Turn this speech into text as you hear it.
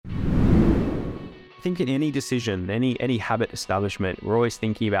think in any decision, any habit establishment, we're always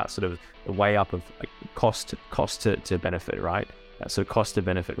thinking about sort of the way up of like cost to benefit, right? That sort of cost to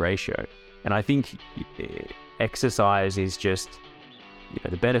benefit ratio. And I think exercise is just,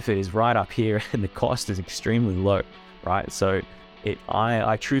 the benefit is right up here and the cost is extremely low, right? So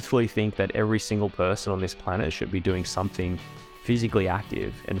I truthfully think that every single person on this planet should be doing something physically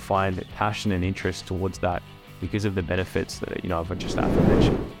active and find passion and interest towards that because of the benefits that, I've just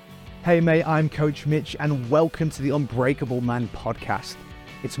mentioned. Hey mate, I'm Coach Mitch and welcome to the Unbreakable Man podcast.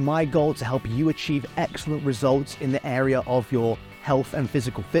 It's my goal to help you achieve excellent results in the area of your health and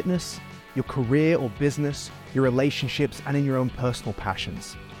physical fitness, your career or business, your relationships, and in your own personal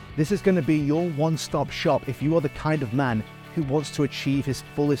passions. This is going to be your one-stop shop if you are the kind of man who wants to achieve his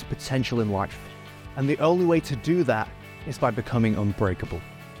fullest potential in life. And the only way to do that is by becoming unbreakable.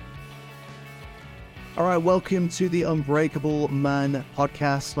 All right, welcome to the Unbreakable Man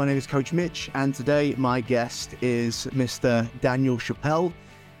podcast. My name is Coach Mitch, and today my guest is Mr. Daniel Chapelle.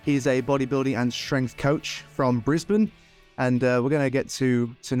 He's a bodybuilding and strength coach from Brisbane, and we're going to get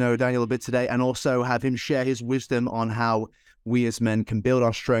to know Daniel a bit today and also have him share his wisdom on how we as men can build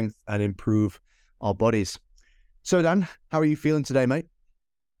our strength and improve our bodies. So Dan, how are you feeling today, mate?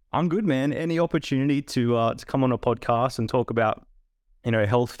 I'm good, man. Any opportunity to come on a podcast and talk about,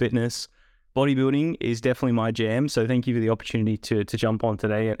 health, fitness, bodybuilding is definitely my jam. So thank you for the opportunity to jump on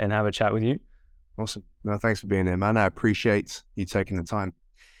today and have a chat with you. Awesome. No, thanks for being here, man. I appreciate you taking the time.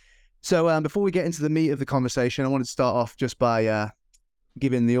 So before we get into the meat of the conversation, I want to start off just by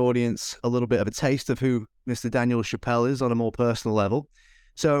giving the audience a little bit of a taste of who Mr. Daniel Chapelle is on a more personal level.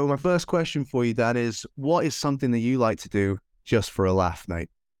 So my first question for you, Dan, is what is something that you like to do just for a laugh, mate?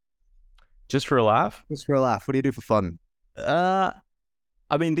 Just for a laugh? Just for a laugh. What do you do for fun?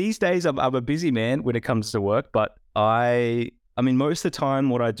 These days I'm a busy man when it comes to work, but most of the time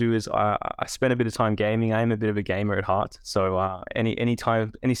what I do is I spend a bit of time gaming. I am a bit of a gamer at heart. So any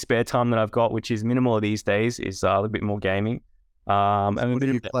spare time that I've got, which is minimal these days, is a little bit more gaming. What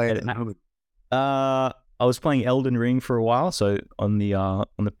do you play at the moment? I was playing Elden Ring for a while, so on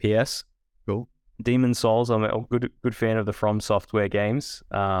the PS. Cool. Demon Souls, I'm a good fan of the From Software games.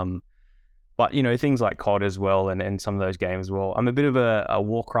 But, things like COD as well and some of those games as well. I'm a bit of a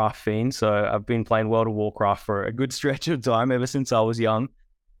Warcraft fiend, so I've been playing World of Warcraft for a good stretch of time ever since I was young.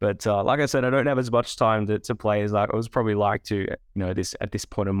 But like I said, I don't have as much time to play as I was probably like to, at this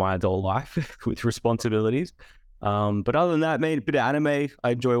point in my adult life with responsibilities. But other than that, mate, a bit of anime.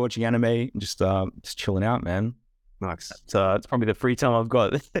 I enjoy watching anime and just chilling out, man. Nice. It's probably the free time I've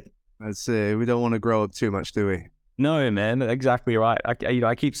got. Let's see. We don't want to grow up too much, do we? No, man, exactly right.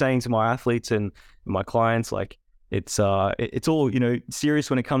 I keep saying to my athletes and my clients, like it's all, serious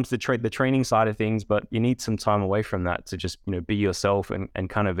when it comes to the training side of things, but you need some time away from that to just, be yourself and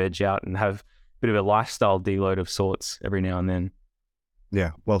kind of edge out and have a bit of a lifestyle deload of sorts every now and then.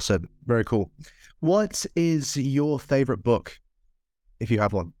 Yeah, well said. Very cool. What is your favorite book, if you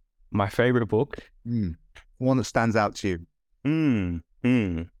have one? My favorite book? One that stands out to you?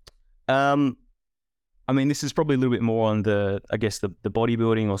 This is probably a little bit more on the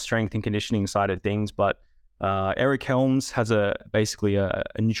bodybuilding or strength and conditioning side of things, but Eric Helms has basically a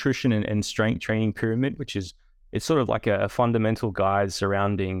nutrition and strength training pyramid, it's sort of like a fundamental guide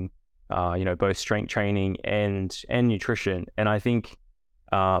surrounding, both strength training and nutrition. And I think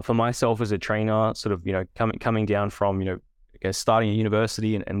for myself as a trainer, sort of, coming down from, starting at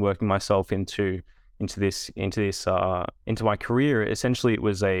university and working myself into my career, essentially it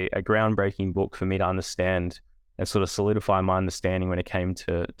was a groundbreaking book for me to understand and sort of solidify my understanding when it came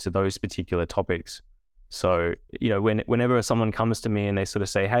to those particular topics. So, whenever someone comes to me and they sort of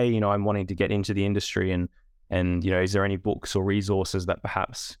say, hey, I'm wanting to get into the industry and is there any books or resources that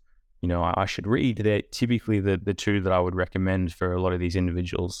perhaps, I should read? They're typically the two that I would recommend for a lot of these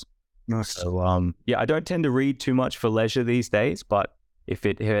individuals. Nice. So, I don't tend to read too much for leisure these days, but if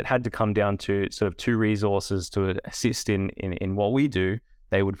it had to come down to sort of two resources to assist in what we do,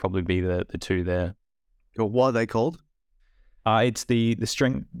 they would probably be the two there. What are they called? It's the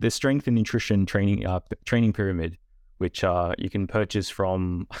strength and nutrition training pyramid, which you can purchase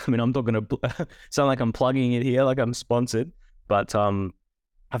from. I'm not going to sound like I'm plugging it here, like I'm sponsored, but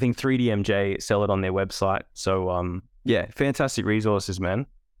I think 3DMJ sell it on their website. So fantastic resources, man.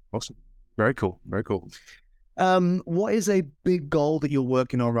 Awesome. Very cool. Very cool. What is a big goal that you're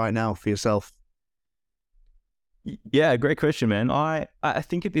working on right now for yourself? Yeah, great question, man. I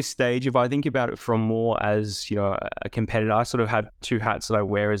think at this stage, if I think about it from more as, a competitor, I sort of have two hats that I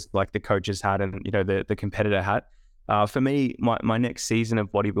wear as like the coach's hat and, the competitor hat. For me, my next season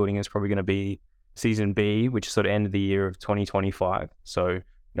of bodybuilding is probably going to be season B, which is sort of end of the year of 2025. So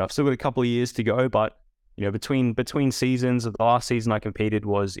I've still got a couple of years to go, but between seasons, the last season I competed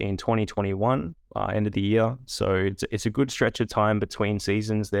was in 2021, end of the year. So it's a good stretch of time between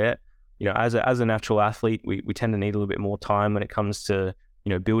seasons there. As a natural athlete, we tend to need a little bit more time when it comes to,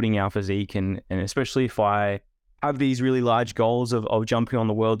 building our physique, and especially if I have these really large goals of jumping on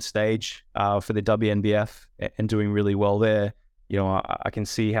the world stage for the WNBF and doing really well there. I can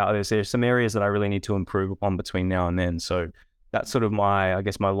see how there's some areas that I really need to improve upon between now and then. So that's sort of my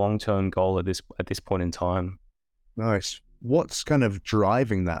long-term goal at this point in time. Nice. What's kind of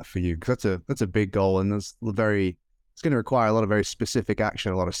driving that for you? Because that's a big goal, and it's going to require a lot of very specific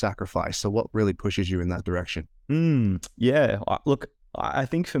action, a lot of sacrifice. So what really pushes you in that direction? Yeah. Look, I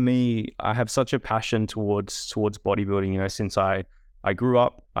think for me, I have such a passion towards bodybuilding. Since I grew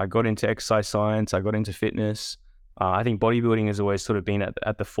up, I got into exercise science, I got into fitness. I think bodybuilding has always sort of been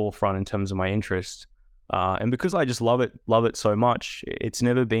at the forefront in terms of my interest. And because I just love it so much, it's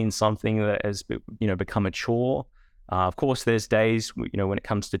never been something that has, become a chore. Of course, there's days, when it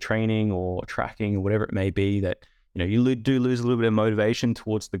comes to training or tracking or whatever it may be, that, you do lose a little bit of motivation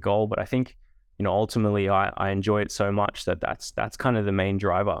towards the goal. But I think, ultimately I enjoy it so much that's kind of the main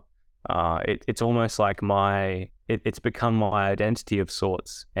driver. It's almost like it's become my identity of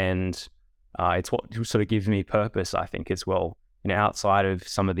sorts. And it's what sort of gives me purpose, I think, as well. Outside of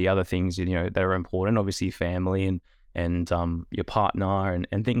some of the other things, that are important, obviously family and your partner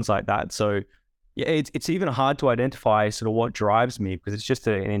and things like that. So yeah, it's even hard to identify sort of what drives me, because it's just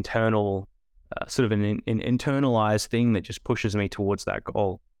an internal, sort of an internalized thing that just pushes me towards that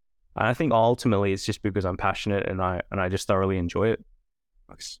goal. And I think ultimately it's just because I'm passionate and I just thoroughly enjoy it.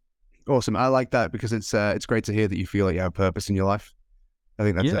 Nice. Awesome. I like that, because it's great to hear that you feel like you have purpose in your life. I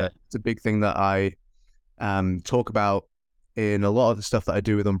think it's a big thing that I talk about in a lot of the stuff that I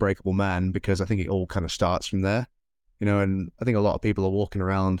do with Unbreakable Man, because I think it all kind of starts from there, and I think a lot of people are walking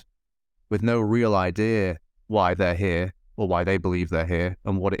around with no real idea why they're here or why they believe they're here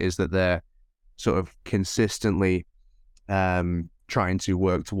and what it is that they're sort of consistently trying to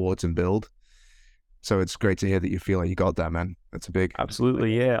work towards and build. So it's great to hear that you feel like you got that, man. That's a big...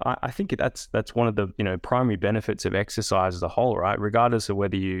 Absolutely, yeah. I think that's one of the primary benefits of exercise as a whole, right? Regardless of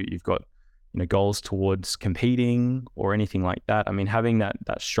whether you've got goals towards competing or anything like that. I mean, having that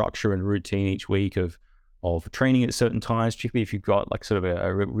structure and routine each week of training at certain times, particularly if you've got like sort of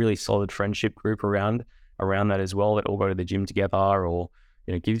a really solid friendship group around that as well, that all go to the gym together, or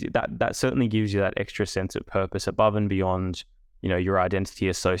gives you that certainly gives you that extra sense of purpose above and beyond your identity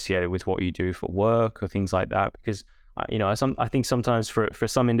associated with what you do for work or things like that. Because I think sometimes for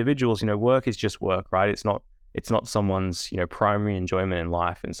some individuals, work is just work, right? It's not someone's primary enjoyment in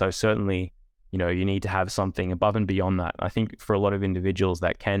life. And so certainly you need to have something above and beyond that. I think for a lot of individuals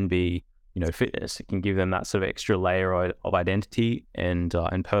that can be fitness. It can give them that sort of extra layer of identity and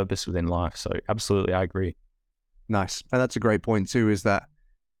purpose within life. So absolutely, I agree. Nice. And that's a great point too, is that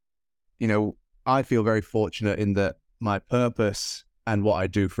I feel very fortunate in that my purpose and what I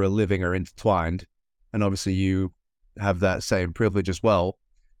do for a living are intertwined. And obviously you have that same privilege as well.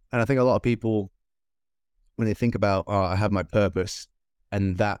 And I think a lot of people, when they think about, I have my purpose,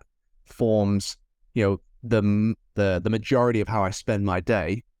 and that forms, the majority of how I spend my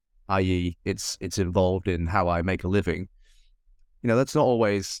day, i.e. it's involved in how I make a living, that's not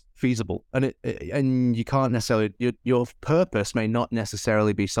always feasible. And you can't necessarily, your purpose may not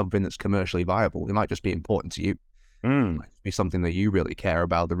necessarily be something that's commercially viable. It might just be important to you. It might be something that you really care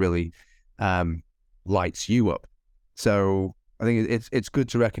about, that really lights you up. So I think it's good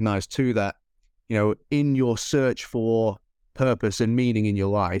to recognize too that, in your search for purpose and meaning in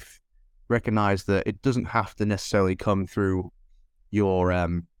your life, recognize that it doesn't have to necessarily come through your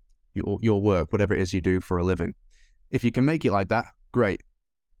work, whatever it is you do for a living. If you can make it like that, great.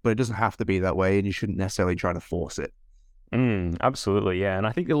 But it doesn't have to be that way, and you shouldn't necessarily try to force it. Absolutely, yeah. And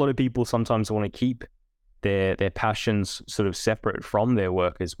I think a lot of people sometimes want to keep their passions sort of separate from their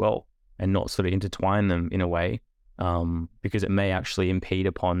work as well, and not sort of intertwine them in a way, because it may actually impede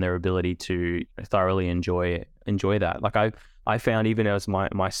upon their ability to thoroughly enjoy that. Like I found, even as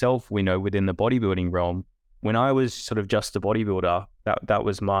myself, within the bodybuilding realm, when I was sort of just a bodybuilder, that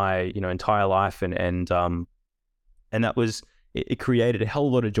was my entire life, and that was it created a hell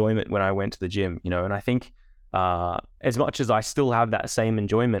of a lot of enjoyment when I went to the gym, and I think as much as I still have that same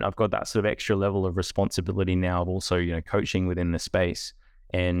enjoyment, I've got that sort of extra level of responsibility now of also coaching within the space.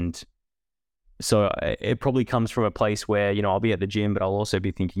 And so it probably comes from a place where I'll be at the gym, but I'll also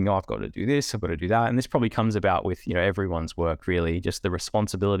be thinking, I've got to do this, I've got to do that. And this probably comes about with everyone's work, really, just the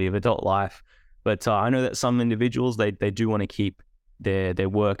responsibility of adult life. But I know that some individuals, they do want to keep their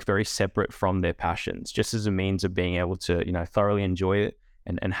work very separate from their passions, just as a means of being able to thoroughly enjoy it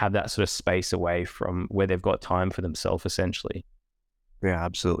and have that sort of space away from where they've got time for themselves, essentially. Yeah,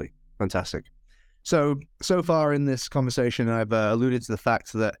 absolutely. Fantastic. So far in this conversation, I've alluded to the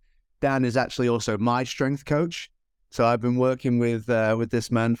fact that Dan is actually also my strength coach. So I've been working with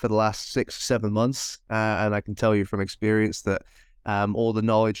this man for the last 6-7 months, and I can tell you from experience that all the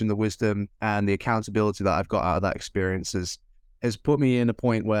knowledge and the wisdom and the accountability that I've got out of that experience has put me in a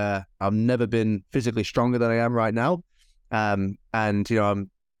point where I've never been physically stronger than I am right now. And I'm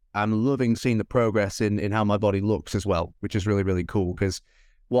loving seeing the progress in how my body looks as well, which is really, really cool. Because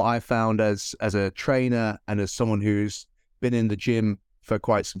what I found as a trainer and as someone who's been in the gym for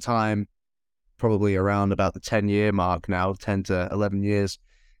quite some time, probably around about the 10-year mark now, 10 to 11 years,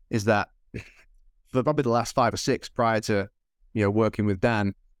 is that for probably the last 5 or 6 prior to, working with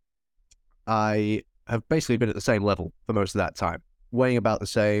Dan, I have basically been at the same level for most of that time, weighing about the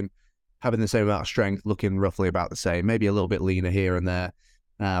same, having the same amount of strength, looking roughly about the same, maybe a little bit leaner here and there.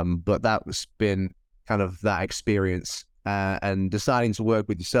 But that was been kind of that experience. And deciding to work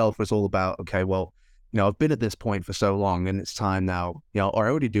with yourself was all about, okay, well, I've been at this point for so long and it's time now, I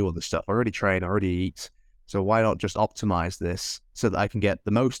already do all this stuff. I already train, I already eat. So why not just optimize this so that I can get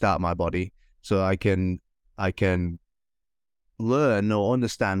the most out of my body, so I can learn or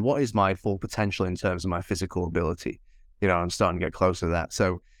understand what is my full potential in terms of my physical ability. I'm starting to get closer to that.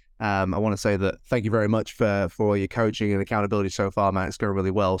 So I want to say that thank you very much for your coaching and accountability so far, man. It's going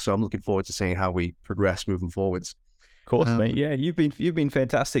really well. So I'm looking forward to seeing how we progress moving forwards. Of course, mate. Yeah, you've been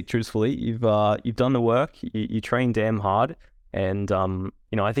fantastic. Truthfully, you've done the work. You train damn hard, and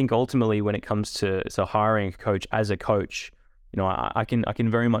I think ultimately when it comes to hiring a coach as a coach, I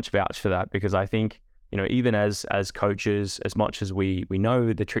can very much vouch for that, because I think even as coaches, as much as we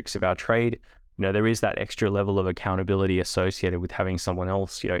know the tricks of our trade, there is that extra level of accountability associated with having someone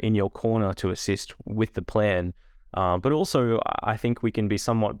else in your corner to assist with the plan. But also, I think we can be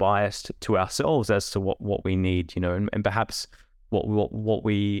somewhat biased to ourselves as to what we need, and perhaps what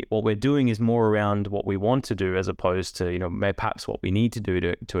we're doing is more around what we want to do as opposed to, perhaps what we need to do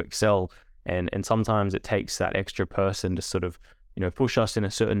to excel. And sometimes it takes that extra person to sort of, push us in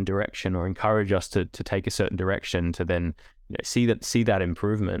a certain direction or encourage us to take a certain direction to then see that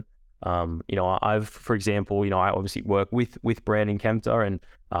improvement. I've, for example, I obviously work with Brandon Kempter and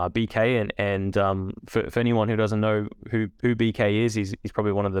BK, and for anyone who doesn't know who BK is, he's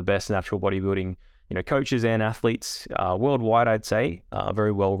probably one of the best natural bodybuilding coaches and athletes worldwide, I'd say.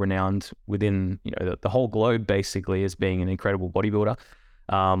 Very well renowned within the whole globe, basically, as being an incredible bodybuilder.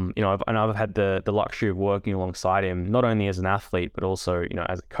 I've had the luxury of working alongside him, not only as an athlete but also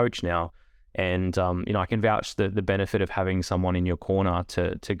as a coach now. And I can vouch the benefit of having someone in your corner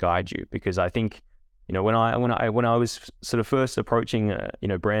to guide you, because I think when I was sort of first approaching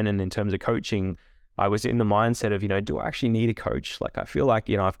Brandon in terms of coaching, I was in the mindset of do I actually need a coach? Like, I feel like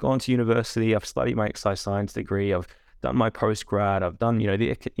I've gone to university, I've studied my exercise science degree, I've done my post grad, I've done the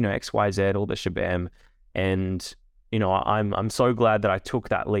XYZ, all the shabam, and I'm so glad that I took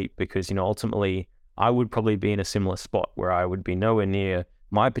that leap, because ultimately I would probably be in a similar spot where I would be nowhere near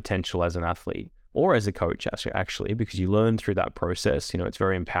my potential as an athlete or as a coach, actually, because you learn through that process. It's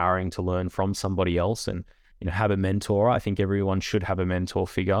very empowering to learn from somebody else and have a mentor. I think everyone should have a mentor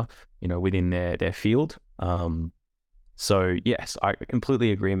figure within their field. So yes, I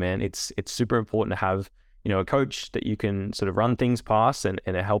completely agree, man. It's super important to have a coach that you can sort of run things past and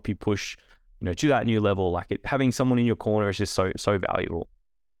help you push to that new level. Like, having someone in your corner is just so valuable.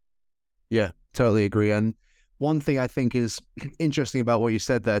 Yeah, totally agree. And one thing I think is interesting about what you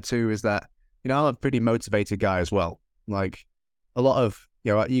said there too is that, I'm a pretty motivated guy as well. Like, a lot of,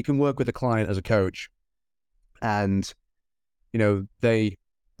 you can work with a client as a coach and, you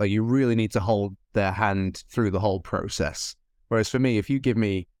really need to hold their hand through the whole process. Whereas for me, if you give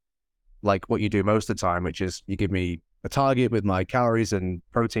me like what you do most of the time, which is you give me a target with my calories and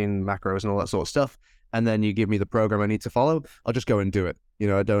protein macros and all that sort of stuff, and then you give me the program I need to follow, I'll just go and do it.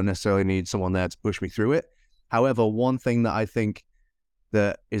 I don't necessarily need someone there to push me through it. However, one thing that I think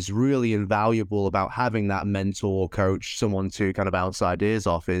that is really invaluable about having that mentor, coach, someone to kind of bounce ideas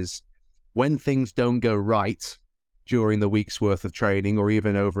off, is when things don't go right during the week's worth of training or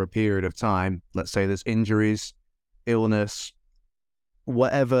even over a period of time, let's say there's injuries, illness,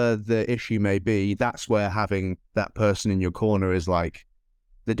 whatever the issue may be, that's where having that person in your corner is like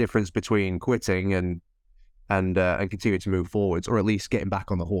the difference between quitting and continue to move forwards, or at least getting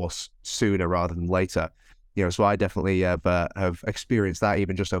back on the horse sooner rather than later. So I definitely have experienced that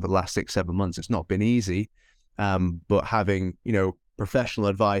even just over the last 6-7 months. It's not been easy, but having professional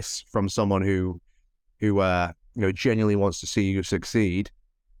advice from someone who genuinely wants to see you succeed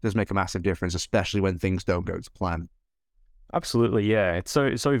does make a massive difference, especially when things don't go to plan. Absolutely, yeah. It's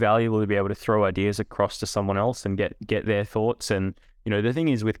so valuable to be able to throw ideas across to someone else and get their thoughts. And the thing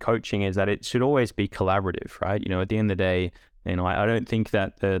is with coaching is that it should always be collaborative, right? At the end of the day, I don't think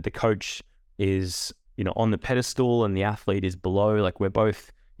that the coach is on the pedestal and the athlete is below. Like we're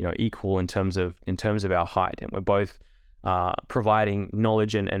both equal in terms of our height, and we're both providing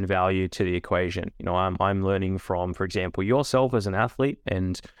knowledge and value to the equation. I'm learning from, for example, yourself as an athlete,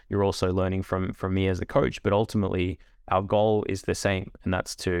 and you're also learning from me as a coach. But ultimately, our goal is the same, and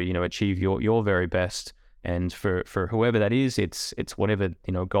that's to achieve your very best. And for whoever that is, it's whatever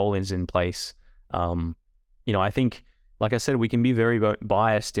goal is in place. I think, like I said, we can be very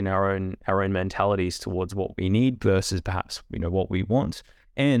biased in our own mentalities towards what we need versus perhaps what we want.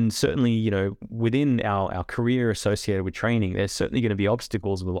 And certainly, within our career associated with training, there's certainly going to be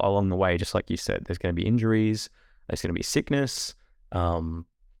obstacles along the way. Just like you said, there's going to be injuries, there's going to be sickness,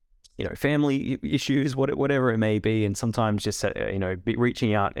 family issues, whatever it may be. And sometimes just,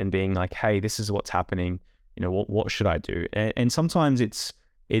 reaching out and being like, hey, this is what's happening. What should I do? And sometimes it's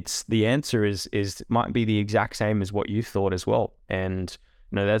the answer is might be the exact same as what you thought as well. And,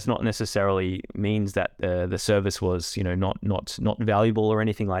 that's not necessarily means that the service was, not valuable or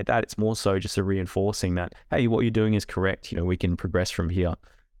anything like that. It's more so just a reinforcing that, hey, what you're doing is correct. We can progress from here.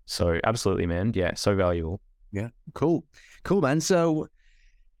 So absolutely, man. Yeah. So valuable. Yeah. Cool, man. So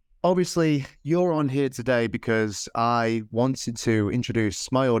obviously you're on here today because I wanted to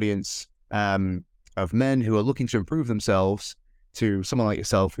introduce my audience of men who are looking to improve themselves to someone like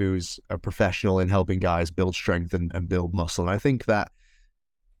yourself who's a professional in helping guys build strength and build muscle. And I think that,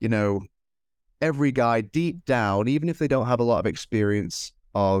 every guy deep down, even if they don't have a lot of experience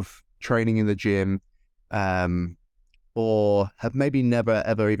of training in the gym, or have maybe never,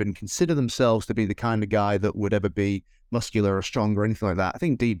 ever even considered themselves to be the kind of guy that would ever be muscular or strong or anything like that. I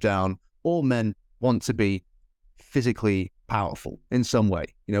think deep down, all men want to be physically powerful in some way.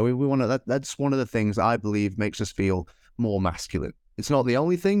 We want to, that's one of the things I believe makes us feel more masculine. It's not the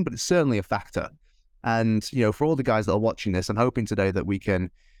only thing, but it's certainly a factor. And, for all the guys that are watching this, I'm hoping today that we can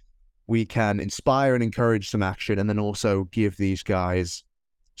inspire and encourage some action, and then also give these guys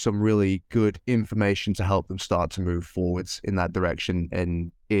some really good information to help them start to move forwards in that direction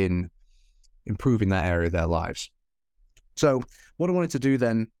and in improving that area of their lives. So what I wanted to do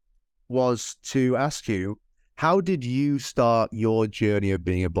then was to ask you, how did you start your journey of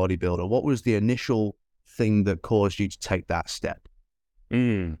being a bodybuilder? What was the initial thing that caused you to take that step?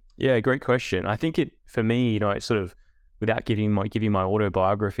 Yeah, great question. I think for me, it sort of, without giving my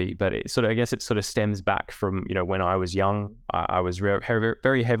autobiography, but I guess it sort of stems back from, when I was young. I was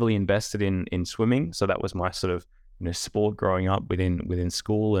very heavily invested in swimming. So that was my sort of, sport growing up within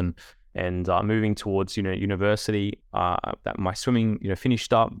school, and moving towards, university, that my swimming,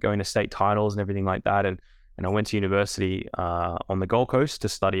 finished up, going to state titles and everything like that. And I went to university on the Gold Coast to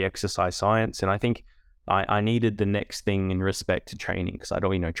study exercise science. And I think I needed the next thing in respect to training, because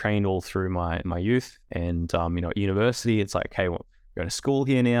I'd trained all through my youth. And at university, it's like, okay, well, I'm going to school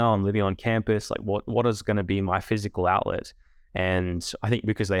here now, I'm living on campus, like what is going to be my physical outlet? And I think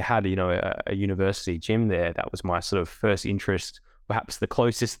because they had a university gym there, that was my sort of first interest, perhaps the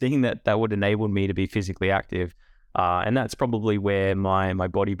closest thing that would enable me to be physically active. And that's probably where my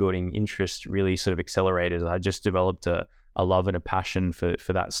bodybuilding interest really sort of accelerated. I just developed a love and a passion for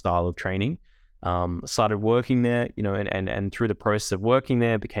that style of training. Started working there, and through the process of working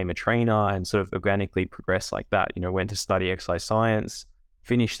there, became a trainer and sort of organically progressed like that. Went to study exercise science,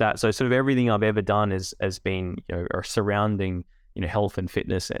 finished that. So sort of everything I've ever done has been, or surrounding, health and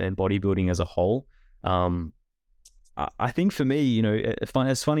fitness and bodybuilding as a whole. I think for me,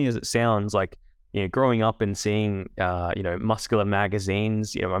 as funny as it sounds, like, growing up and seeing, muscular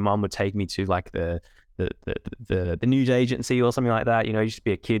magazines, my mom would take me to like the news agency or something like that. Used to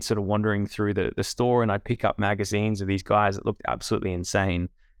be a kid sort of wandering through the store, and I'd pick up magazines of these guys that looked absolutely insane.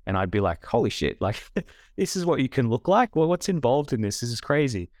 And I'd be like, holy shit, like this is what you can look like? Well, what's involved in this? This is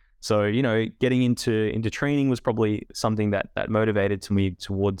crazy. So, getting into training was probably something that motivated to me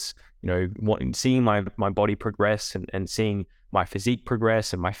towards, seeing my body progress and seeing my physique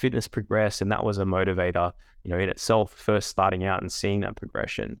progress and my fitness progress. And that was a motivator, in itself, first starting out and seeing that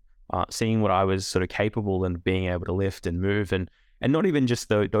progression. Seeing what I was sort of capable and being able to lift and move, and not even just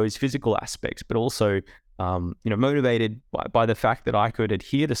those physical aspects, but also, motivated by the fact that I could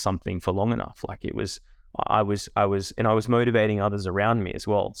adhere to something for long enough. Like I was motivating others around me as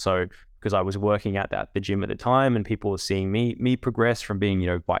well. So because I was working at the gym at the time, and people were seeing me progress from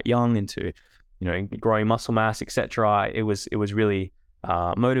being, quite young into, growing muscle mass, etc. It was really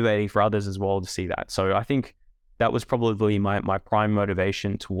motivating for others as well to see that. So I think that was probably my prime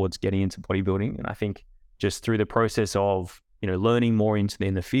motivation towards getting into bodybuilding. And I think just through the process of, learning more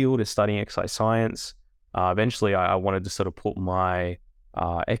in the field of studying exercise science, eventually I wanted to sort of put my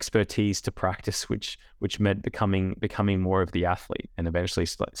expertise to practice, which meant becoming more of the athlete and eventually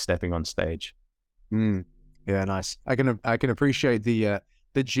stepping on stage. Yeah, nice. I can appreciate the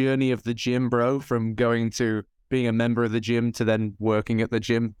journey of the gym bro, from going to being a member of the gym to then working at the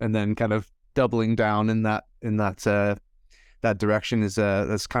gym and then kind of doubling down in that direction.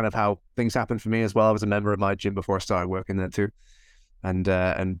 That's kind of how things happened for me as well. I was a member of my gym before I started working there too,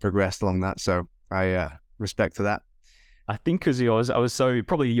 and progressed along that. So I respect for that. I think because I was so,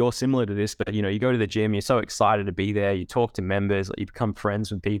 probably you're similar to this, but you go to the gym, you're so excited to be there, you talk to members, you become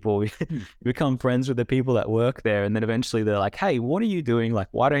friends with people, you become friends with the people that work there, and then eventually they're like, hey, what are you doing? Like,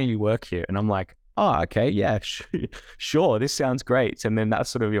 why don't you work here? And I'm like, oh, okay, yeah, sure, this sounds great. And then that's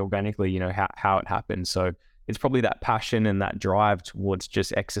sort of organically, how it happens. So it's probably that passion and that drive towards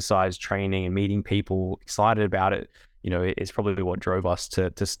just exercise training and meeting people, excited about it. It's probably what drove us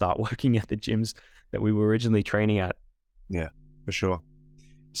to start working at the gyms that we were originally training at. Yeah, for sure.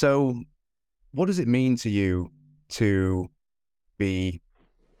 So what does it mean to you to be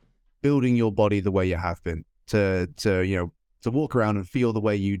building your body the way you have been, to walk around and feel the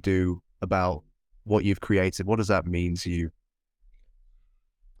way you do about what you've created? What does that mean to you?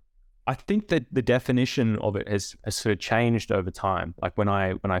 I think that the definition of it has sort of changed over time. Like when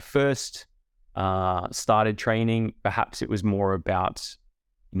I first started training, perhaps it was more about,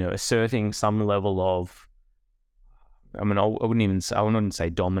 asserting some level of, I wouldn't say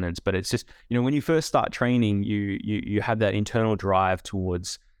dominance, but it's just, when you first start training, you have that internal drive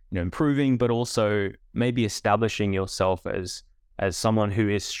towards, improving, but also maybe establishing yourself as someone who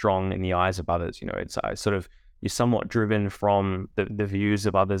is strong in the eyes of others. It's sort of, you're somewhat driven from the views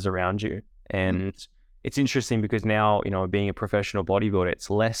of others around you. And it's interesting because now, being a professional bodybuilder, it's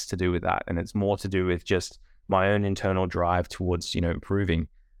less to do with that. And it's more to do with just my own internal drive towards, improving,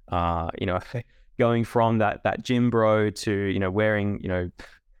 going from that gym bro to, wearing,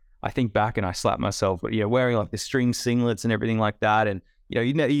 I think back and I slap myself, but, wearing like the string singlets and everything like that. And,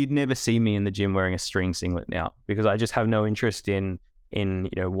 you'd never see me in the gym wearing a string singlet now, because I just have no interest in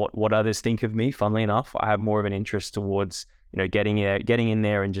what others think of me. Funnily enough, I have more of an interest towards, getting in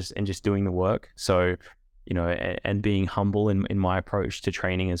there and just doing the work. So, and being humble in my approach to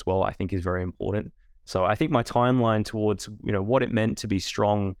training as well, I think is very important. So I think my timeline towards, what it meant to be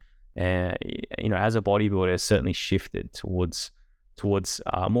strong, as a bodybuilder has certainly shifted towards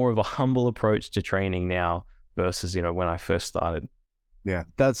more of a humble approach to training now versus, when I first started. Yeah,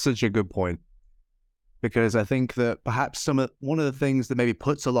 that's such a good point, because I think that perhaps one of the things that maybe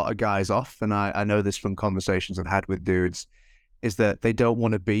puts a lot of guys off, and I know this from conversations I've had with dudes, is that they don't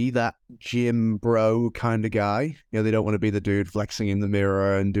want to be that gym bro kind of guy. They don't want to be the dude flexing in the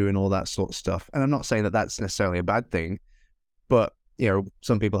mirror and doing all that sort of stuff. And I'm not saying that that's necessarily a bad thing, but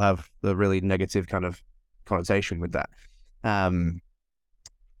some people have the really negative kind of connotation with that.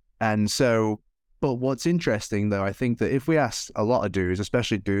 And so, but what's interesting though, I think that if we ask a lot of dudes,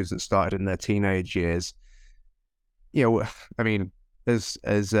 especially dudes that started in their teenage years, I mean, as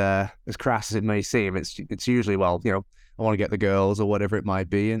crass as it may seem, it's usually, well, I want to get the girls or whatever it might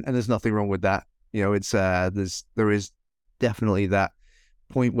be, and there's nothing wrong with that. It's there is definitely that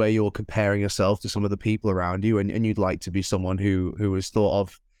point where you're comparing yourself to some of the people around you, and you'd like to be someone who is thought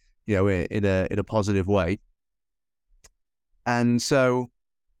of, in a positive way. And so,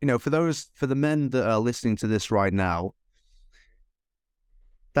 for the men that are listening to this right now,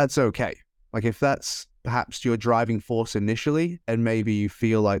 that's okay. Like if that's perhaps your driving force initially, and maybe you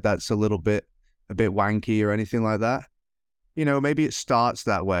feel like that's a bit wanky or anything like that, maybe it starts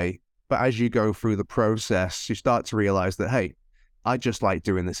that way. But as you go through the process, you start to realize that, hey, I just like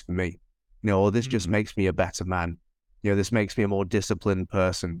doing this for me, or this just makes me a better man. This makes me a more disciplined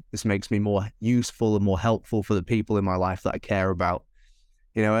person. This makes me more useful and more helpful for the people in my life that I care about.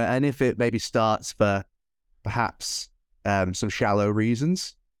 And if it maybe starts for perhaps some shallow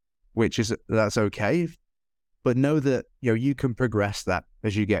reasons, that's okay, but know that you can progress that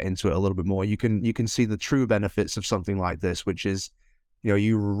as you get into it a little bit more. You can see the true benefits of something like this, which is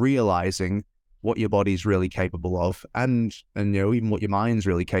you realizing what your body's really capable of, and even what your mind's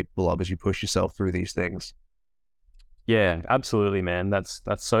really capable of as you push yourself through these things. Yeah, absolutely, man. That's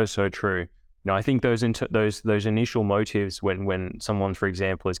so true. I think those initial motives when someone, for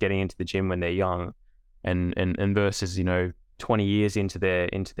example, is getting into the gym when they're young, and versus 20 years into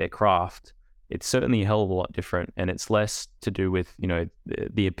their craft, it's certainly a hell of a lot different, and it's less to do with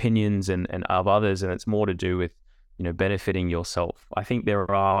the opinions and of others, and it's more to do with benefiting yourself. I think there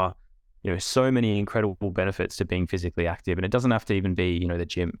are so many incredible benefits to being physically active, and it doesn't have to even be the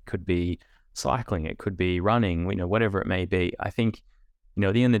gym. It could be cycling, it could be running, whatever it may be. I think,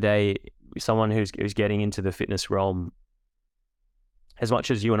 at the end of the day, someone who's getting into the fitness realm, as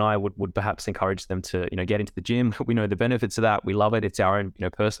much as you and I would perhaps encourage them to, get into the gym, we know the benefits of that. We love it. It's our own,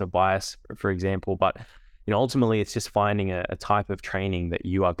 personal bias, for example. But, ultimately, it's just finding a type of training that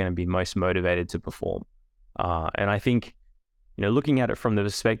you are going to be most motivated to perform. And I think, looking at it from the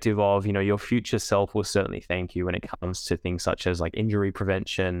perspective of, your future self will certainly thank you when it comes to things such as like injury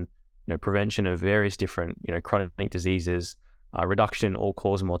prevention, prevention of various different, chronic diseases, reduction in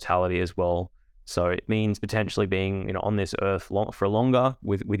all-cause mortality as well. So it means potentially being, on this earth for longer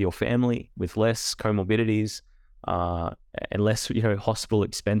with your family, with less comorbidities, and less, hospital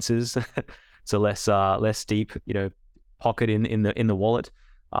expenses. So less deep, pocket in the wallet,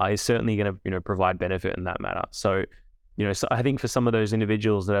 is certainly going to, provide benefit in that matter. So, so I think for some of those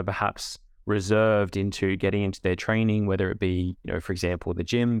individuals that are perhaps reserved into getting into their training, whether it be, for example, the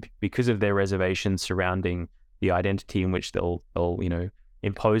gym, because of their reservations surrounding the identity in which they'll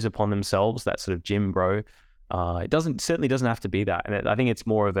impose upon themselves, that sort of gym bro. It certainly doesn't have to be that. And I think it's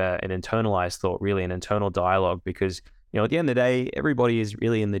more of an internalized thought, really an internal dialogue, because, at the end of the day, everybody is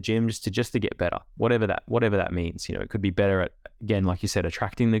really in the gym just to get better, whatever that means. It could be better at, again, like you said,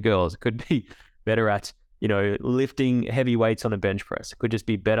 attracting the girls. It could be better at, lifting heavy weights on a bench press. It could just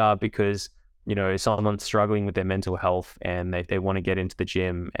be better because, someone's struggling with their mental health and they want to get into the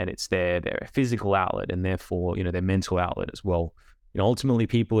gym, and it's their physical outlet and therefore, their mental outlet as well. Ultimately,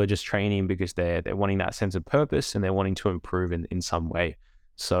 people are just training because they're wanting that sense of purpose and they're wanting to improve in some way.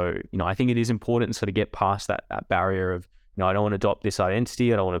 So, I think it is important to sort of get past that barrier of, I don't want to adopt this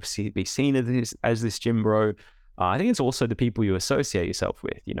identity. I don't want to be seen as this gym bro. I think it's also the people you associate yourself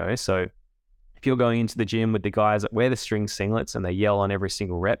with, So if you're going into the gym with the guys that wear the string singlets and they yell on every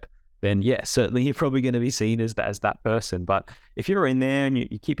single rep, then yeah, certainly you're probably going to be seen as that person. But if you're in there and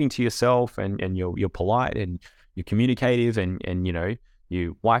you're keeping to yourself and you're polite and you're communicative and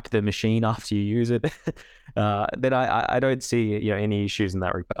you wipe the machine after you use it, then I don't see any issues in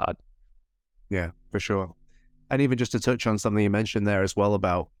that regard. Yeah, for sure. And even just to touch on something you mentioned there as well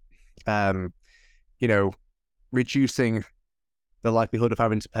about, reducing the likelihood of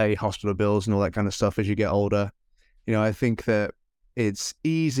having to pay hospital bills and all that kind of stuff as you get older. I think that it's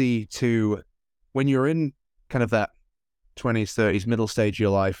easy to, when you're in kind of that 20s, 30s, middle stage of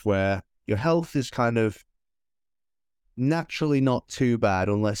your life where your health is kind of naturally not too bad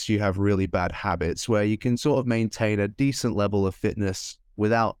unless you have really bad habits, where you can sort of maintain a decent level of fitness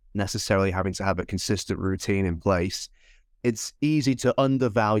without necessarily having to have a consistent routine in place. It's easy to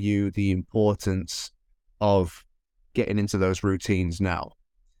undervalue the importance of getting into those routines now.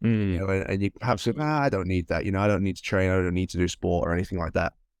 And you perhaps say, I don't need that. I don't need to train. I don't need to do sport or anything like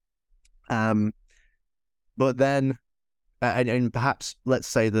that. But then, and perhaps let's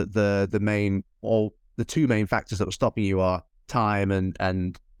say that the two main factors that were stopping you are time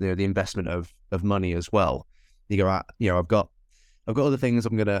and the investment of money as well. You go, I've got other things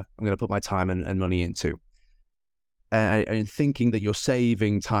I'm gonna put my time and money into, and thinking that you're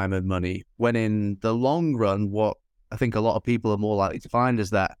saving time and money, when in the long run, what I think a lot of people are more likely to find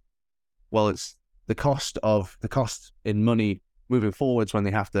is that, well, it's the cost in money moving forwards when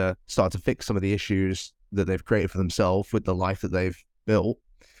they have to start to fix some of the issues that they've created for themselves with the life that they've built.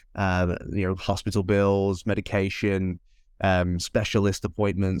 Hospital bills, medication, specialist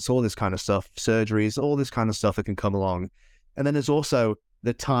appointments, all this kind of stuff, surgeries, all this kind of stuff that can come along. And then there's also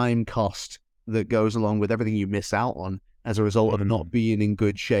the time cost that goes along with everything you miss out on as a result of not being in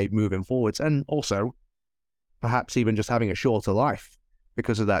good shape moving forwards. And also perhaps even just having a shorter life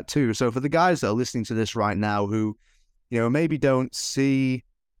because of that too. So for the guys that are listening to this right now who, maybe don't see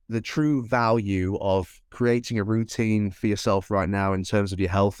the true value of creating a routine for yourself right now in terms of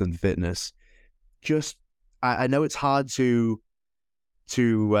your health and fitness, I know it's hard to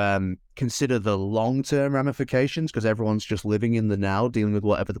consider the long-term ramifications because everyone's just living in the now, dealing with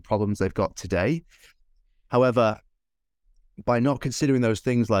whatever the problems they've got today. However, by not considering those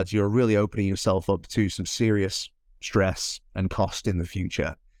things, lads, you're really opening yourself up to some serious stress and cost in the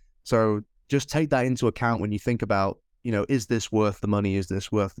future. So just take that into account when you think about, is this worth the money? Is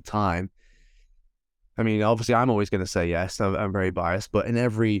this worth the time? I mean, obviously, I'm always going to say yes. I'm very biased, but in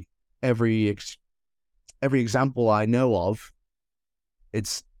every example I know of,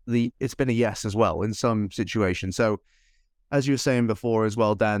 it's been a yes as well in some situations. So as you were saying before as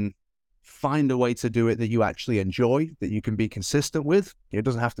well, Dan, find a way to do it that you actually enjoy, that you can be consistent with. It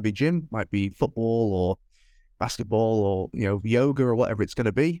doesn't have to be gym, it might be football or basketball or, yoga or whatever it's going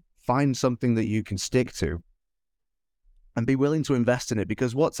to be. Find something that you can stick to and be willing to invest in it,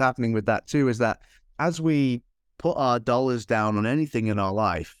 because what's happening with that too is that as we put our dollars down on anything in our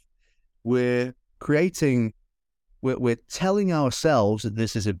life, we're creating, we're telling ourselves that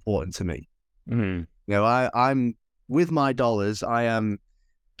this is important to me. Mm. You know, I'm with my dollars, I am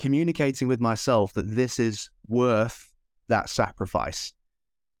communicating with myself that this is worth that sacrifice.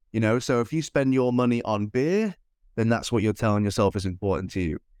 You know, so if you spend your money on beer, then that's what you're telling yourself is important to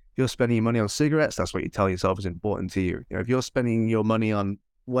you. If you're spending your money on cigarettes, that's what you're telling yourself is important to you. You know, if you're spending your money on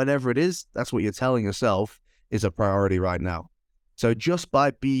whatever it is, that's what you're telling yourself is a priority right now. So just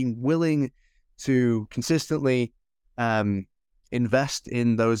by being willing to consistently invest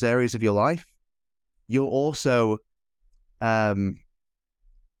in those areas of your life, you're also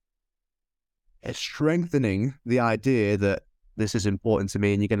strengthening the idea that this is important to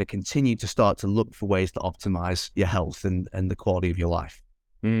me, and you're going to continue to start to look for ways to optimize your health and the quality of your life.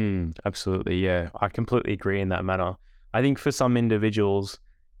 Absolutely. Yeah, I completely agree in that manner. I think for some individuals,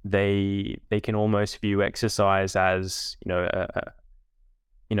 they can almost view exercise as, that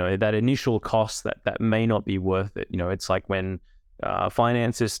initial cost that may not be worth it. It's like when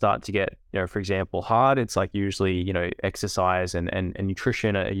finances start to get, for example, hard, it's like usually, exercise and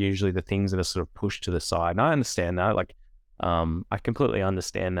nutrition are usually the things that are sort of pushed to the side. And I understand that, I completely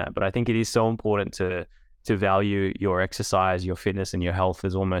understand that, but I think it is so important to value your exercise, your fitness, and your health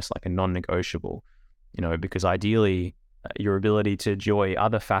as almost like a non-negotiable, because ideally your ability to enjoy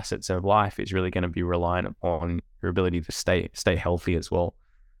other facets of life is really going to be reliant upon your ability to stay healthy as well.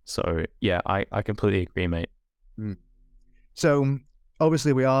 So yeah, I completely agree, mate. So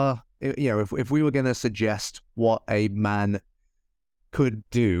obviously we are, if we were going to suggest what a man could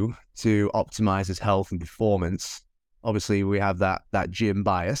do to optimize his health and performance, obviously we have that gym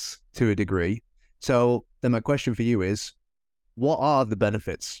bias to a degree. So then my question for you is, what are the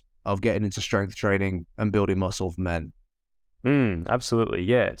benefits of getting into strength training and building muscle for men? Absolutely,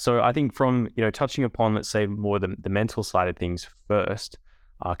 yeah. So I think from, touching upon, let's say, more the mental side of things first,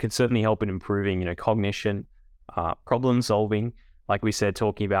 can certainly help in improving, cognition, problem solving, like we said,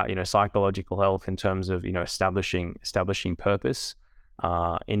 talking about, psychological health in terms of, establishing purpose.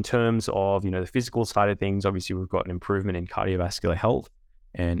 In terms of, the physical side of things, obviously we've got an improvement in cardiovascular health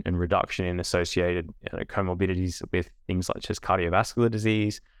and reduction in associated comorbidities with things such as cardiovascular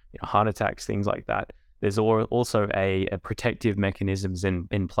disease, heart attacks, things like that. There's also a protective mechanisms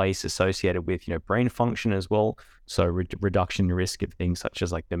in place associated with, brain function as well. So reduction in risk of things such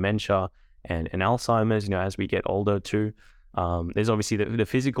as like dementia and Alzheimer's, as we get older too. There's obviously the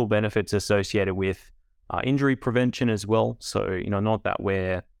physical benefits associated with injury prevention as well. So, not that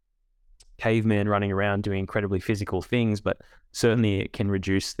we're cavemen running around doing incredibly physical things, but certainly it can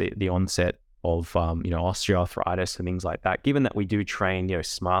reduce the onset of, osteoarthritis and things like that. Given that we do train,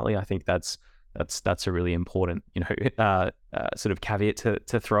 smartly, I think that's a really important, sort of caveat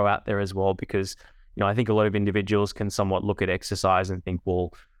to throw out there as well, because, I think a lot of individuals can somewhat look at exercise and think,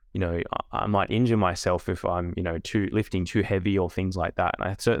 well, I might injure myself if I'm, lifting too heavy or things like that. And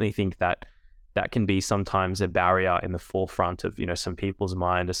I certainly think that can be sometimes a barrier in the forefront of, some people's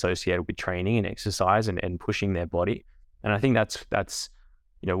mind associated with training and exercise and pushing their body. And I think that's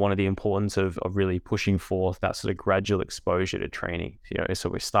one of the importance of really pushing forth that sort of gradual exposure to training.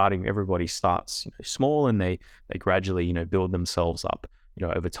 So everybody starts small, and they gradually, build themselves up,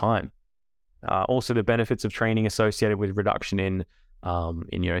 over time. Also the benefits of training associated with reduction in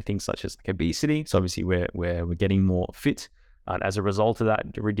things such as like obesity. So obviously we're getting more fit. As a result of that,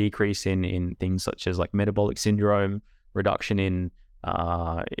 a decrease in things such as like metabolic syndrome, reduction in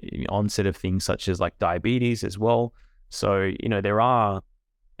onset of things such as like diabetes as well. So, there are,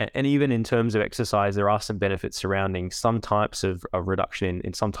 and even in terms of exercise, there are some benefits surrounding some types of reduction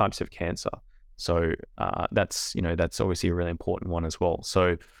in some types of cancer. So that's obviously a really important one as well.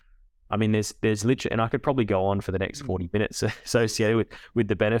 So, I mean, there's literally, and I could probably go on for the next 40 minutes associated with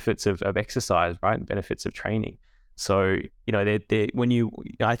the benefits of exercise, right? Benefits of training. So,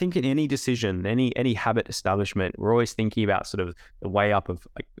 I think in any decision, any habit establishment, we're always thinking about sort of the way up of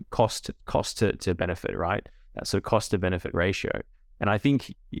like cost to benefit, right? That sort of cost to benefit ratio. And I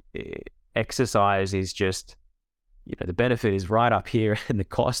think exercise is just, the benefit is right up here and the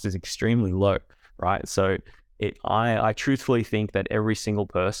cost is extremely low, right? So I truthfully think that every single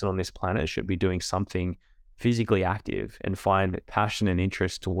person on this planet should be doing something physically active and find passion and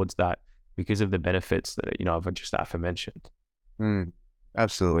interest towards that, because of the benefits that, I've just aforementioned.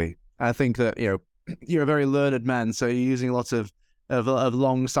 Absolutely. I think that, you're a very learned man, so you're using lots of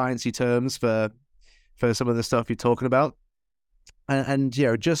long sciencey terms for some of the stuff you're talking about. And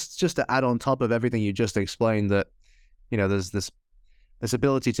just to add on top of everything you just explained, that, there's this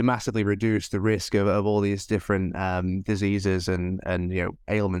ability to massively reduce the risk of all these different diseases and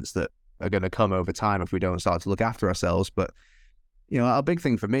ailments that are going to come over time if we don't start to look after ourselves. But, a big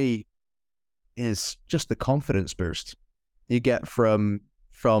thing for me is just the confidence boost you get from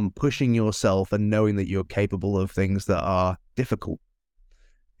pushing yourself and knowing that you're capable of things that are difficult.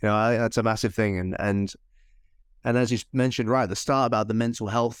 That's a massive thing. And as you mentioned right at the start about the mental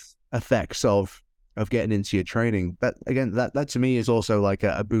health effects of getting into your training, that to me is also like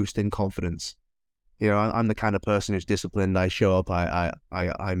a boost in confidence. I'm the kind of person who's disciplined. I show up. I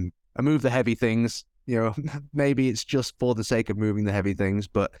move the heavy things. Maybe it's just for the sake of moving the heavy things,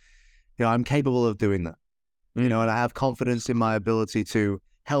 but I'm capable of doing that. And I have confidence in my ability to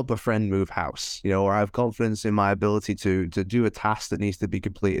help a friend move house. Or I have confidence in my ability to do a task that needs to be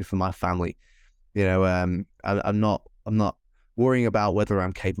completed for my family. I'm not worrying about whether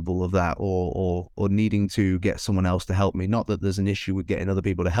I'm capable of that or needing to get someone else to help me. Not that there's an issue with getting other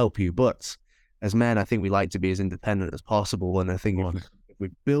people to help you, but as men, I think we like to be as independent as possible. And I think if we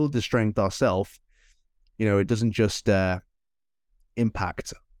build the strength ourselves, it doesn't just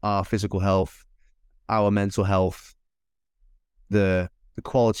impact our physical health, our mental health, the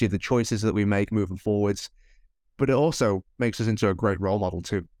quality of the choices that we make moving forwards, but it also makes us into a great role model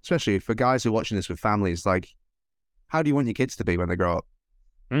too, especially for guys who are watching this with families. Like, how do you want your kids to be when they grow up?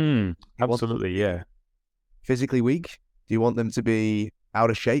 Absolutely, yeah. Physically weak? Do you want them to be out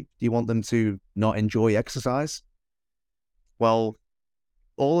of shape? Do you want them to not enjoy exercise? Well,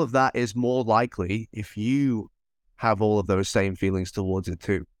 all of that is more likely if you have all of those same feelings towards it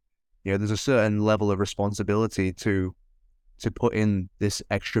too. There's a certain level of responsibility to put in this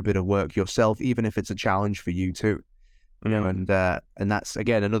extra bit of work yourself, even if it's a challenge for you too. And that's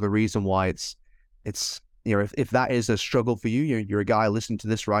again another reason why it's if that is a struggle for you, you're a guy listening to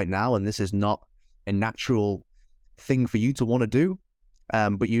this right now, and this is not a natural thing for you to want to do,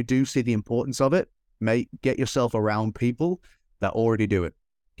 but you do see the importance of it. Get yourself around people that already do it.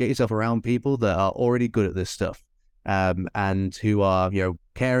 Get yourself around people that are already good at this stuff, and who are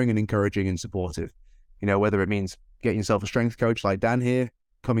caring and encouraging and supportive. Whether it means getting yourself a strength coach like Dan here,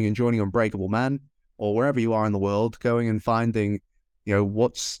 coming and joining Unbreakable Man, or wherever you are in the world, going and finding,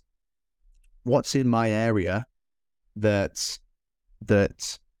 what's in my area that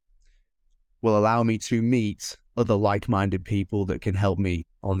will allow me to meet other like-minded people that can help me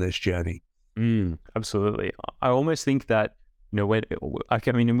on this journey. Absolutely. I almost think that,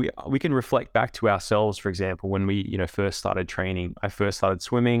 we can reflect back to ourselves, for example, when we, first started training. I first started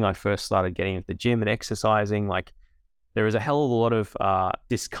swimming. I first started getting into the gym and exercising. Like, there is a hell of a lot of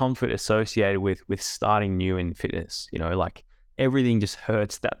discomfort associated with starting new in fitness. Like, everything just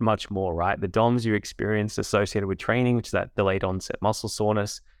hurts that much more, right? The DOMS you experience associated with training, which is that delayed onset muscle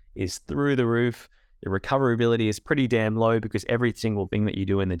soreness, is through the roof. The recoverability is pretty damn low because every single thing that you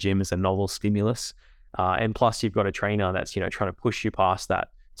do in the gym is a novel stimulus. And plus you've got a trainer that's, trying to push you past that.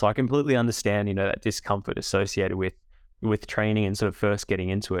 So I completely understand, that discomfort associated with training and sort of first getting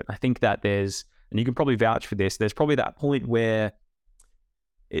into it. I think that and you can probably vouch for this, there's probably that point where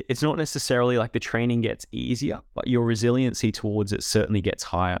it's not necessarily like the training gets easier, but your resiliency towards it certainly gets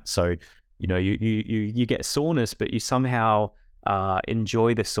higher. So, you get soreness, but you somehow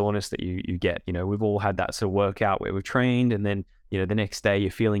enjoy the soreness that you get. We've all had that sort of workout where we've trained, and then the next day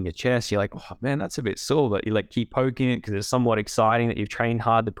you're feeling your chest, you're like, oh man, that's a bit sore, but you keep poking it because it's somewhat exciting that you've trained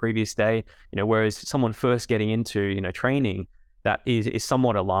hard the previous day. Whereas someone first getting into training, that is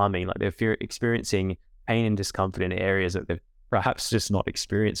somewhat alarming. Like, they're experiencing pain and discomfort in areas that they've perhaps just not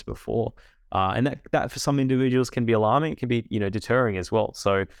experienced before, and that for some individuals can be alarming. It can be deterring as well.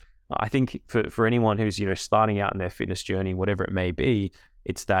 So I think for anyone who's starting out in their fitness journey, whatever it may be,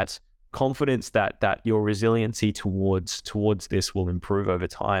 it's that confidence that your resiliency towards this will improve over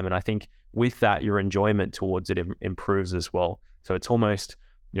time. And I think with that, your enjoyment towards it improves as well. So it's almost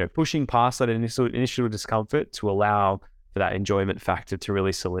pushing past that initial discomfort to allow for that enjoyment factor to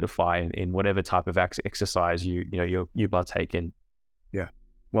really solidify in whatever type of exercise you partake in. Yeah,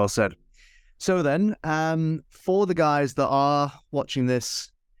 well said. So then, for the guys that are watching this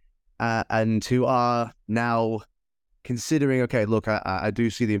and who are now considering, okay, look, I do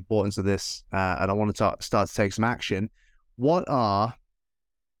see the importance of this, and I want to start to take some action. What are,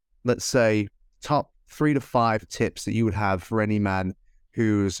 let's say, top 3 to 5 tips that you would have for any man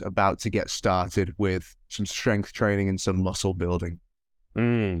who's about to get started with some strength training and some muscle building?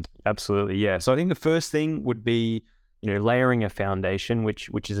 Absolutely, yeah. So I think the first thing would be, layering a foundation, which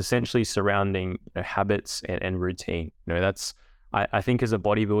is essentially surrounding habits and routine. That's, I think as a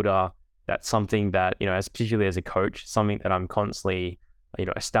bodybuilder, that's something that, as particularly as a coach, something that I'm constantly,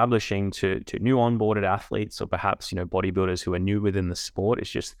 establishing to new onboarded athletes, or perhaps, bodybuilders who are new within the sport.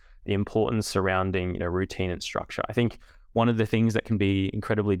 Is just the importance surrounding, routine and structure. I think one of the things that can be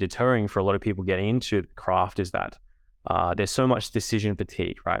incredibly deterring for a lot of people getting into the craft is that there's so much decision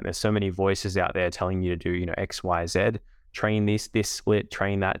fatigue, right? There's so many voices out there telling you to do, X, Y, Z, train this split,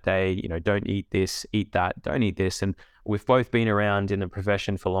 train that day, don't eat this, eat that, don't eat this. And we've both been around in the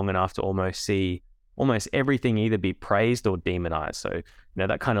profession for long enough to almost see almost everything either be praised or demonized. So,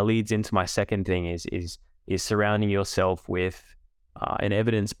 that kind of leads into my second thing is surrounding yourself with an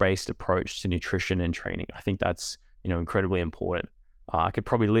evidence-based approach to nutrition and training. I think that's, incredibly important. I could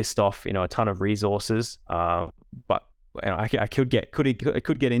probably list off, a ton of resources, but I could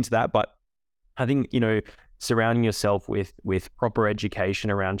get into that. But I think, surrounding yourself with proper education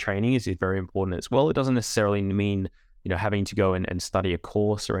around training is very important as well. It doesn't necessarily mean, having to go and study a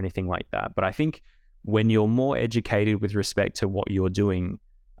course or anything like that. But I think when you're more educated with respect to what you're doing,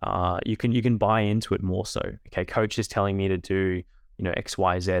 you can buy into it more so. Okay, coach is telling me to do, X,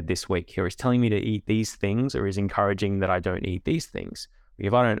 Y, Z this week. Or he's telling me to eat these things, or is encouraging that I don't eat these things.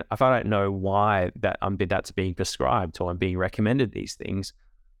 If I don't know why that's being prescribed or I'm being recommended these things,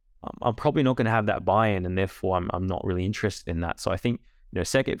 I'm probably not going to have that buy-in, and therefore I'm not really interested in that. So I think,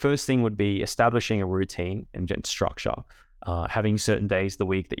 first thing would be establishing a routine and structure, having certain days of the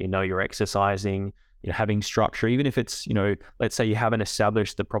week that you're exercising, having structure, even if it's, let's say you haven't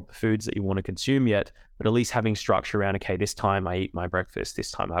established the proper foods that you want to consume yet, but at least having structure around, okay, this time I eat my breakfast, this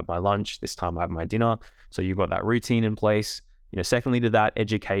time I have my lunch, this time I have my dinner. So you've got that routine in place. Secondly to that,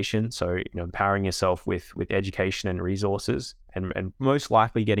 education. So, empowering yourself with education and resources, and most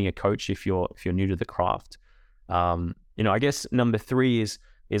likely getting a coach if you're new to the craft. I guess number three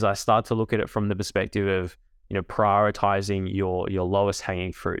is I start to look at it from the perspective of, prioritizing your lowest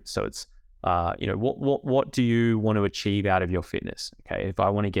hanging fruit. So it's, what do you want to achieve out of your fitness? Okay, if I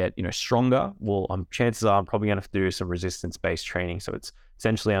want to get, stronger, well, chances are I'm probably going to have to do some resistance-based training. So it's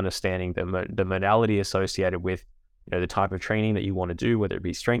essentially understanding the modality associated with, the type of training that you want to do, whether it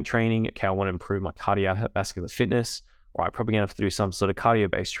be strength training. Okay, I want to improve my cardiovascular fitness, or I'm probably going to have to do some sort of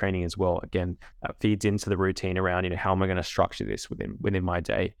cardio-based training as well. Again, that feeds into the routine around, how am I going to structure this within my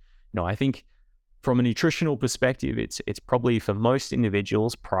day? I think from a nutritional perspective, it's probably for most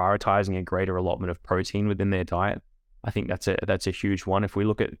individuals prioritizing a greater allotment of protein within their diet. I think that's a huge one. If we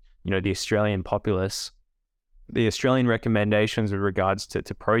look at, the Australian populace, the Australian recommendations with regards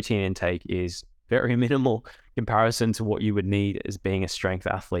to protein intake is very minimal comparison to what you would need as being a strength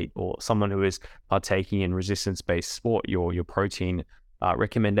athlete or someone who is partaking in resistance-based sport. Your protein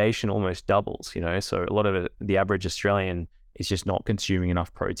recommendation almost doubles, so a lot of the average Australian is just not consuming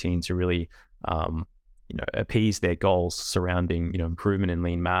enough protein to really appease their goals surrounding, improvement in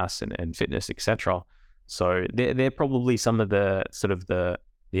lean mass and fitness, etc. So they're probably some of the sort of the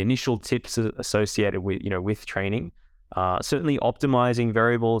initial tips associated with, with training. Certainly optimizing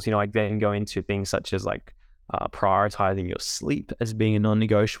variables, I then go into things such as like prioritizing your sleep as being a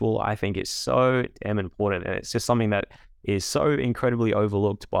non-negotiable. I think is so damn important, and it's just something that is so incredibly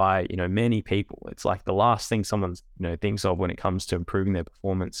overlooked by, many people. It's like the last thing someone, thinks of when it comes to improving their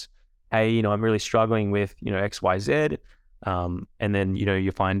performance. Hey, I'm really struggling with, X, Y, Z. And then,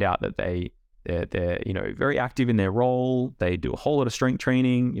 you find out that they're very active in their role. They do a whole lot of strength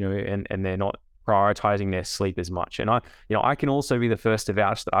training, and they're not prioritizing their sleep as much. And I can also be the first to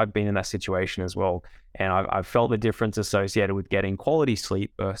vouch that I've been in that situation as well. And I've felt the difference associated with getting quality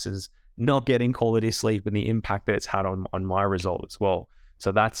sleep versus not getting quality sleep and the impact that it's had on my result as well.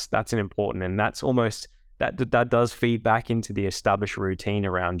 So that's an important, and that's almost, that does feed back into the established routine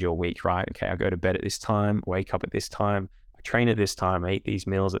around your week, right? Okay, I go to bed at this time, wake up at this time, I train at this time, I eat these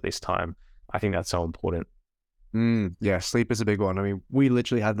meals at this time. I think that's so important. Yeah, sleep is a big one. I mean, we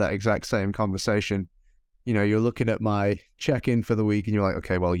literally had that exact same conversation. You're looking at my check-in for the week and you're like,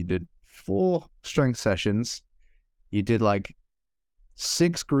 okay, well, you did 4 strength sessions. You did like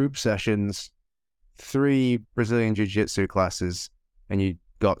 6 group sessions, 3 Brazilian Jiu-Jitsu classes, and you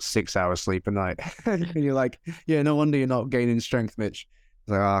got 6 hours sleep a night. And you're like, yeah, no wonder you're not gaining strength, Mitch.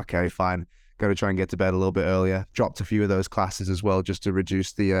 It's like, okay, fine. Got to try and get to bed a little bit earlier. Dropped a few of those classes as well, just to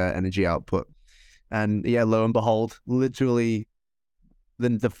reduce the energy output. And yeah, lo and behold, literally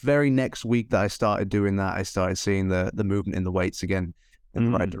the very next week that I started doing that, I started seeing the movement in the weights again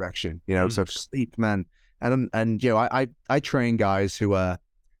in the right direction. So sleep, man. And I train guys who are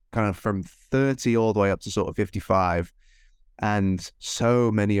kind of from 30 all the way up to sort of 55. And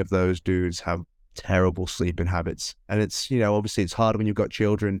so many of those dudes have terrible sleeping habits. And it's, obviously it's hard when you've got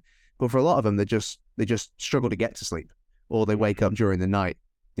children, but for a lot of them, they just struggle to get to sleep, or they wake up during the night,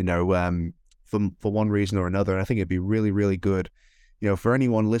 for one reason or another. And I think it'd be really, really good, for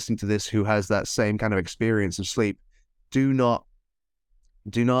anyone listening to this who has that same kind of experience of sleep, do not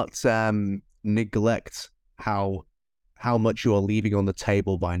neglect how much you are leaving on the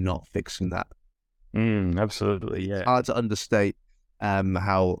table by not fixing that. Absolutely, It's yeah. hard to understate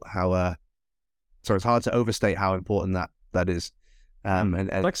it's hard to overstate how important that is.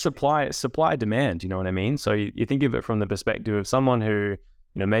 It's like supply demand, you know what I mean? So you think of it from the perspective of someone who,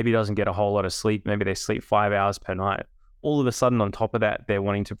 maybe doesn't get a whole lot of sleep, maybe they sleep 5 hours per night. All of a sudden, on top of that, they're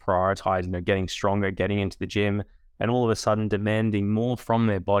wanting to prioritize, getting stronger, getting into the gym, and all of a sudden demanding more from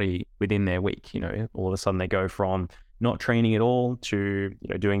their body within their week. All of a sudden they go from not training at all to,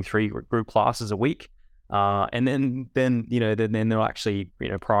 doing 3 group classes a week. And then they're actually,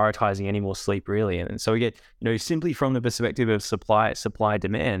 prioritizing any more sleep really. And so we get, simply from the perspective of supply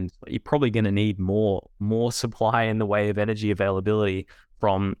demand, you're probably going to need more supply in the way of energy availability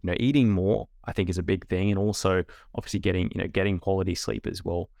from, eating more, I think is a big thing. And also obviously getting quality sleep as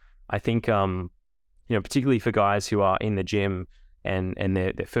well. I think, particularly for guys who are in the gym and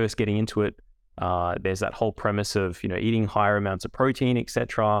they're first getting into it, there's that whole premise of, eating higher amounts of protein,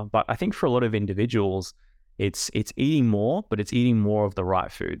 etc. But I think for a lot of individuals, it's eating more, but it's eating more of the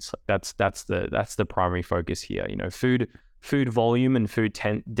right foods. That's the primary focus here. Food volume and food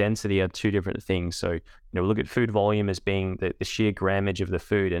density are 2 different things. So, look at food volume as being the sheer grammage of the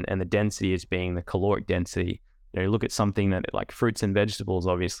food, and the density as being the caloric density. Look at something that like fruits and vegetables,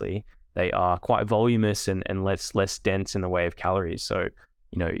 obviously, they are quite voluminous and less dense in the way of calories. So,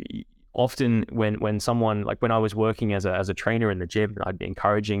 you know, often when someone, like when I was working as a trainer in the gym, I'd be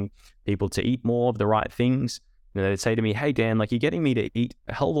encouraging people to eat more of the right things. They'd say to me, "Hey Dan, like you're getting me to eat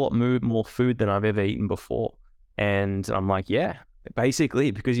a hell of a lot more food than I've ever eaten before." And I'm like, "Yeah,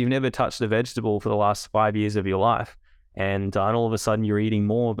 basically, because you've never touched a vegetable for the last 5 years of your life." And all of a sudden you're eating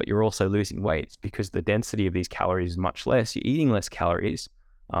more, but you're also losing weight. It's because the density of these calories is much less. You're eating less calories,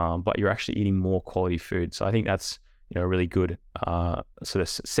 but you're actually eating more quality food. So I think that's, a really good sort of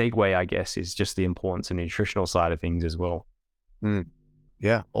segue, I guess, is just the importance of the nutritional side of things as well.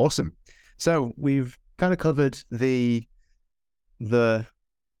 Yeah, awesome. So we've kind of covered the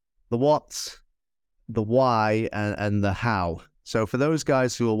what, the why, and the how. So for those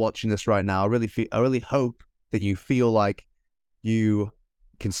guys who are watching this right now, I really hope that you feel like you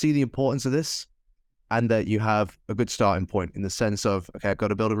can see the importance of this and that you have a good starting point in the sense of, okay, I've got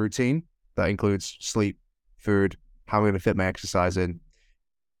to build a routine that includes sleep, food, how I'm going to fit my exercise in,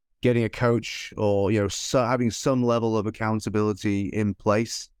 getting a coach, or, having some level of accountability in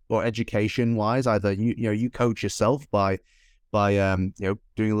place, or education wise, either you coach yourself by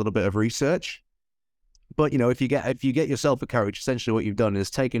doing a little bit of research. But, if you get yourself a coach, essentially what you've done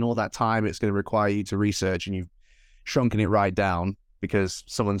is taken all that time it's going to require you to research, and you've shrunken it right down because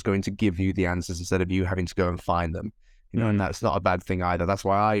someone's going to give you the answers instead of you having to go and find them. And that's not a bad thing either. That's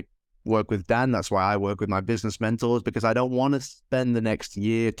why I work with Dan. That's why I work with my business mentors, because I don't want to spend the next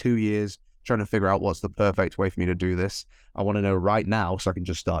year, 2 years trying to figure out what's the perfect way for me to do this. I want to know right now so I can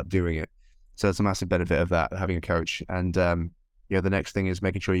just start doing it. So it's a massive benefit of that, having a coach. And, the next thing is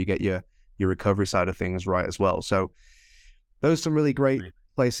making sure you get your recovery side of things right as well. So those are some really great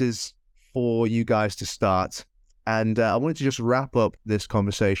places for you guys to start. And I wanted to just wrap up this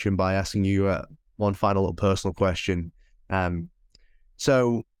conversation by asking you one final little personal question.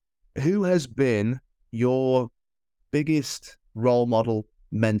 So who has been your biggest role model,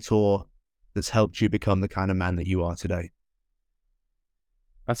 mentor that's helped you become the kind of man that you are today?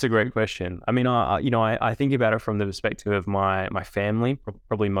 That's a great question. I mean, I think about it from the perspective of my family,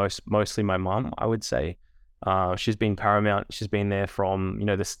 probably mostly my mom, I would say. She's been paramount. She's been there from,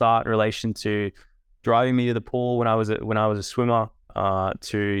 the start in relation to driving me to the pool when I was a swimmer,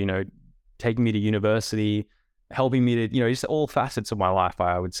 to, taking me to university, helping me to, just all facets of my life.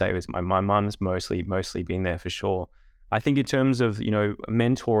 I would say was my mom's mostly been there for sure. I think in terms of,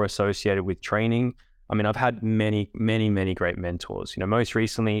 mentor associated with training, I mean, I've had many, many, many great mentors. Most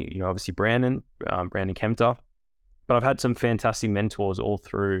recently, obviously Brandon Kempter, but I've had some fantastic mentors all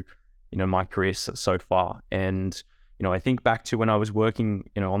through, my career so far. And, I think back to when I was working,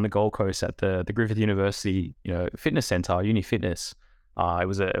 on the Gold Coast at the Griffith University, fitness center, Uni Fitness. It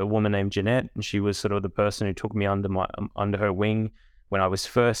was a woman named Jeanette, and she was sort of the person who took me under her wing when I was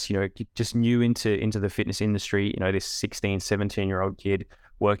first, just new into the fitness industry. This 16, 17-year-old kid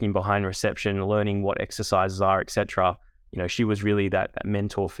working behind reception, learning what exercises are, etc. She was really that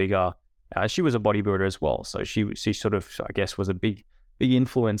mentor figure. She was a bodybuilder as well, so she sort of, I guess, was a big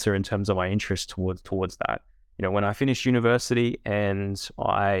influencer in terms of my interest towards that. When I finished university and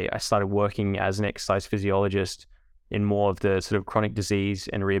I started working as an exercise physiologist in more of the sort of chronic disease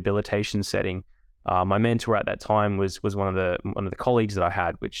and rehabilitation setting, my mentor at that time was one of the colleagues that I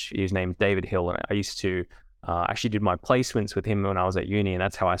had, which is named David Hill, and I used to actually did my placements with him when I was at uni, and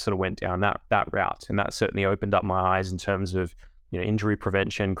that's how I sort of went down that route. And that certainly opened up my eyes in terms of, injury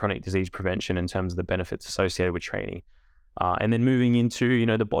prevention, chronic disease prevention in terms of the benefits associated with training. And then moving into,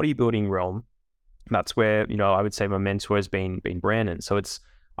 the bodybuilding realm, that's where, I would say my mentor has been Brandon. So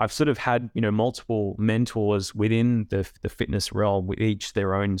I've sort of had, multiple mentors within the fitness realm, with each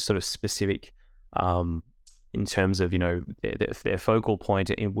their own sort of specific, in terms of, their focal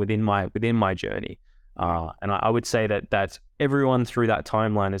point within my journey. And I would say that everyone through that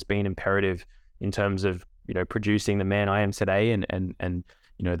timeline has been imperative in terms of, producing the man I am today and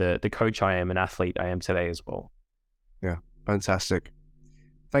the coach I am, an athlete I am today as well. Yeah, fantastic.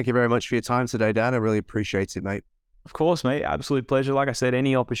 Thank you very much for your time today, Dan. I really appreciate it, mate. Of course, mate. Absolute pleasure. Like I said,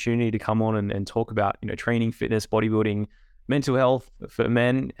 any opportunity to come on and talk about, training, fitness, bodybuilding, mental health for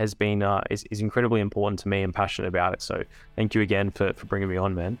men has been is incredibly important to me and passionate about it. So thank you again for bringing me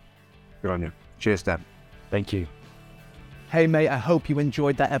on, man. Good on you. Cheers, Dan. Thank you. Hey, mate, I hope you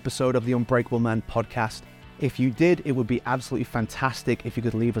enjoyed that episode of the Unbreakable Man podcast. If you did, it would be absolutely fantastic if you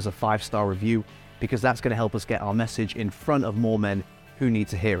could leave us a 5-star review, because that's going to help us get our message in front of more men who need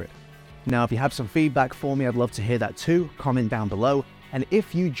to hear it. Now, if you have some feedback for me, I'd love to hear that too. Comment down below. And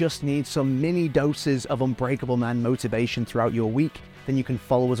if you just need some mini doses of Unbreakable Man motivation throughout your week, then you can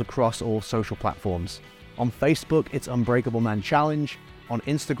follow us across all social platforms. On Facebook, it's Unbreakable Man Challenge. On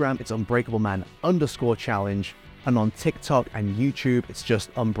Instagram, it's Unbreakable Man_challenge. And on TikTok and YouTube, it's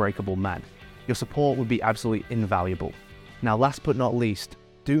just Unbreakable Man. Your support would be absolutely invaluable. Now, last but not least,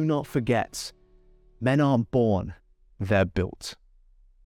 do not forget, men aren't born, they're built.